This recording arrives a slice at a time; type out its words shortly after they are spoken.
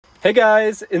Hey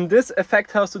guys, in this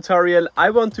Effecthouse tutorial I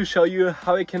want to show you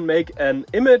how you can make an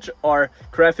image or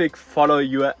graphic follow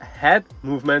your head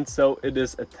movement so it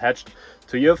is attached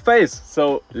to your face.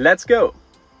 So let's go!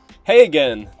 Hey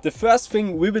again! The first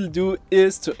thing we will do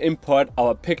is to import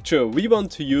our picture we want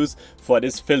to use for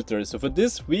this filter. So for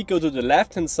this we go to the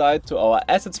left hand side to our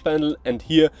assets panel and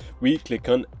here we click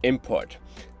on import.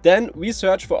 Then we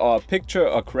search for our picture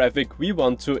or graphic we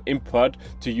want to import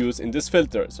to use in this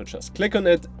filter. So just click on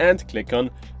it and click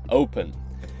on open.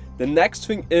 The next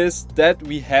thing is that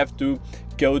we have to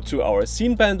go to our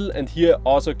scene panel and here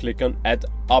also click on add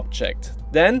object.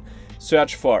 Then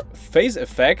search for face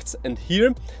effects and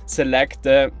here select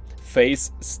the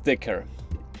face sticker.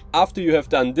 After you have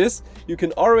done this, you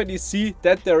can already see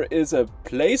that there is a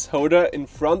placeholder in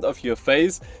front of your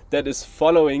face that is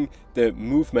following the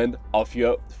movement of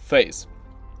your face.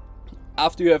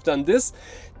 After you have done this,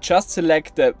 just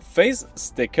select the face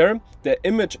sticker, the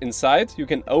image inside. You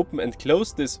can open and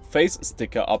close this face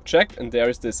sticker object and there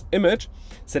is this image.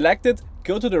 Select it,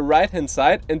 go to the right hand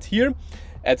side and here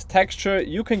at texture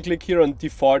you can click here on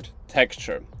default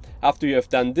texture. After you have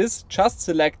done this, just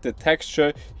select the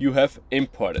texture you have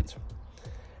imported.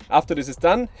 After this is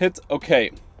done, hit OK.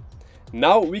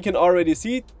 Now we can already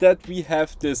see that we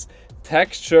have this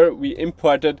texture we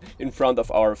imported in front of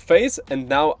our face, and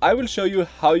now I will show you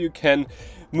how you can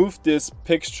move this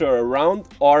picture around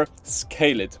or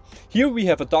scale it. Here we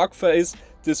have a dog face.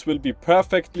 This will be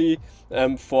perfectly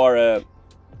for a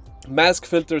mask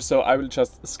filter, so I will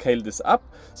just scale this up.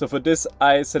 So for this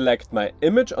I select my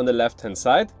image on the left hand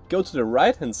side, go to the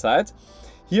right hand side.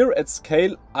 Here at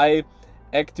scale I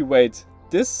activate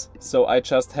this, so I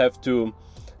just have to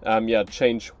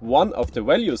change one of the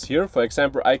values here. For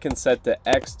example, I can set the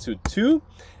X to 2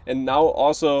 and now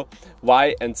also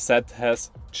Y and Z has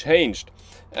changed.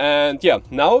 And yeah,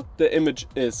 now the image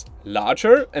is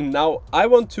larger and now I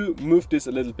want to move this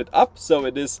a little bit up so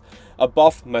it is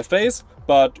above my face.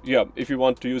 But yeah, if you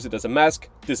want to use it as a mask,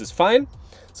 this is fine.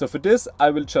 So for this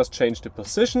I will just change the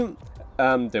position,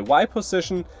 the Y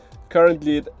position.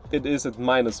 Currently it is at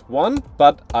 -1,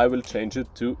 but I will change it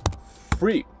to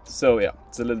 3. So yeah,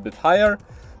 it's a little bit higher,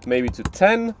 maybe to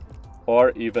 10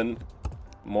 or even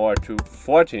more to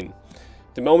 14.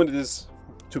 The moment it is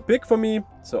too big for me,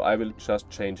 so I will just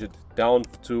change it down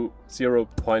to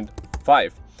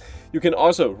 0.5. You can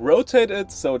also rotate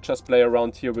it, so just play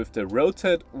around here with the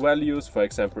rotate values, for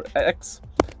example X.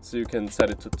 So you can set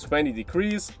it to 20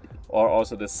 degrees or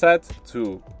also the Z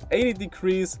to 80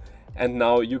 degrees. And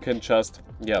now you can just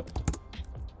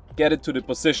get it to the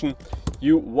position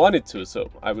you want it to. So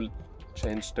I will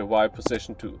change the Y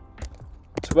position to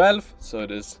 12, so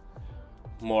it is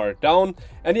more down.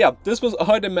 And yeah, this was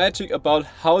all the magic about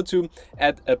how to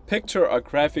add a picture or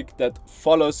graphic that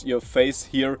follows your face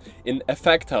here in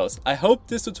Effecthouse. I hope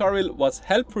this tutorial was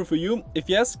helpful for you. If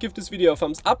yes, give this video a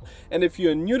thumbs up, and if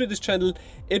you're new to this channel,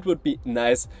 it would be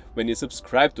nice when you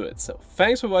subscribe to it. So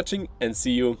thanks for watching and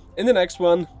see you in the next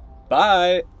one.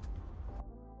 Bye!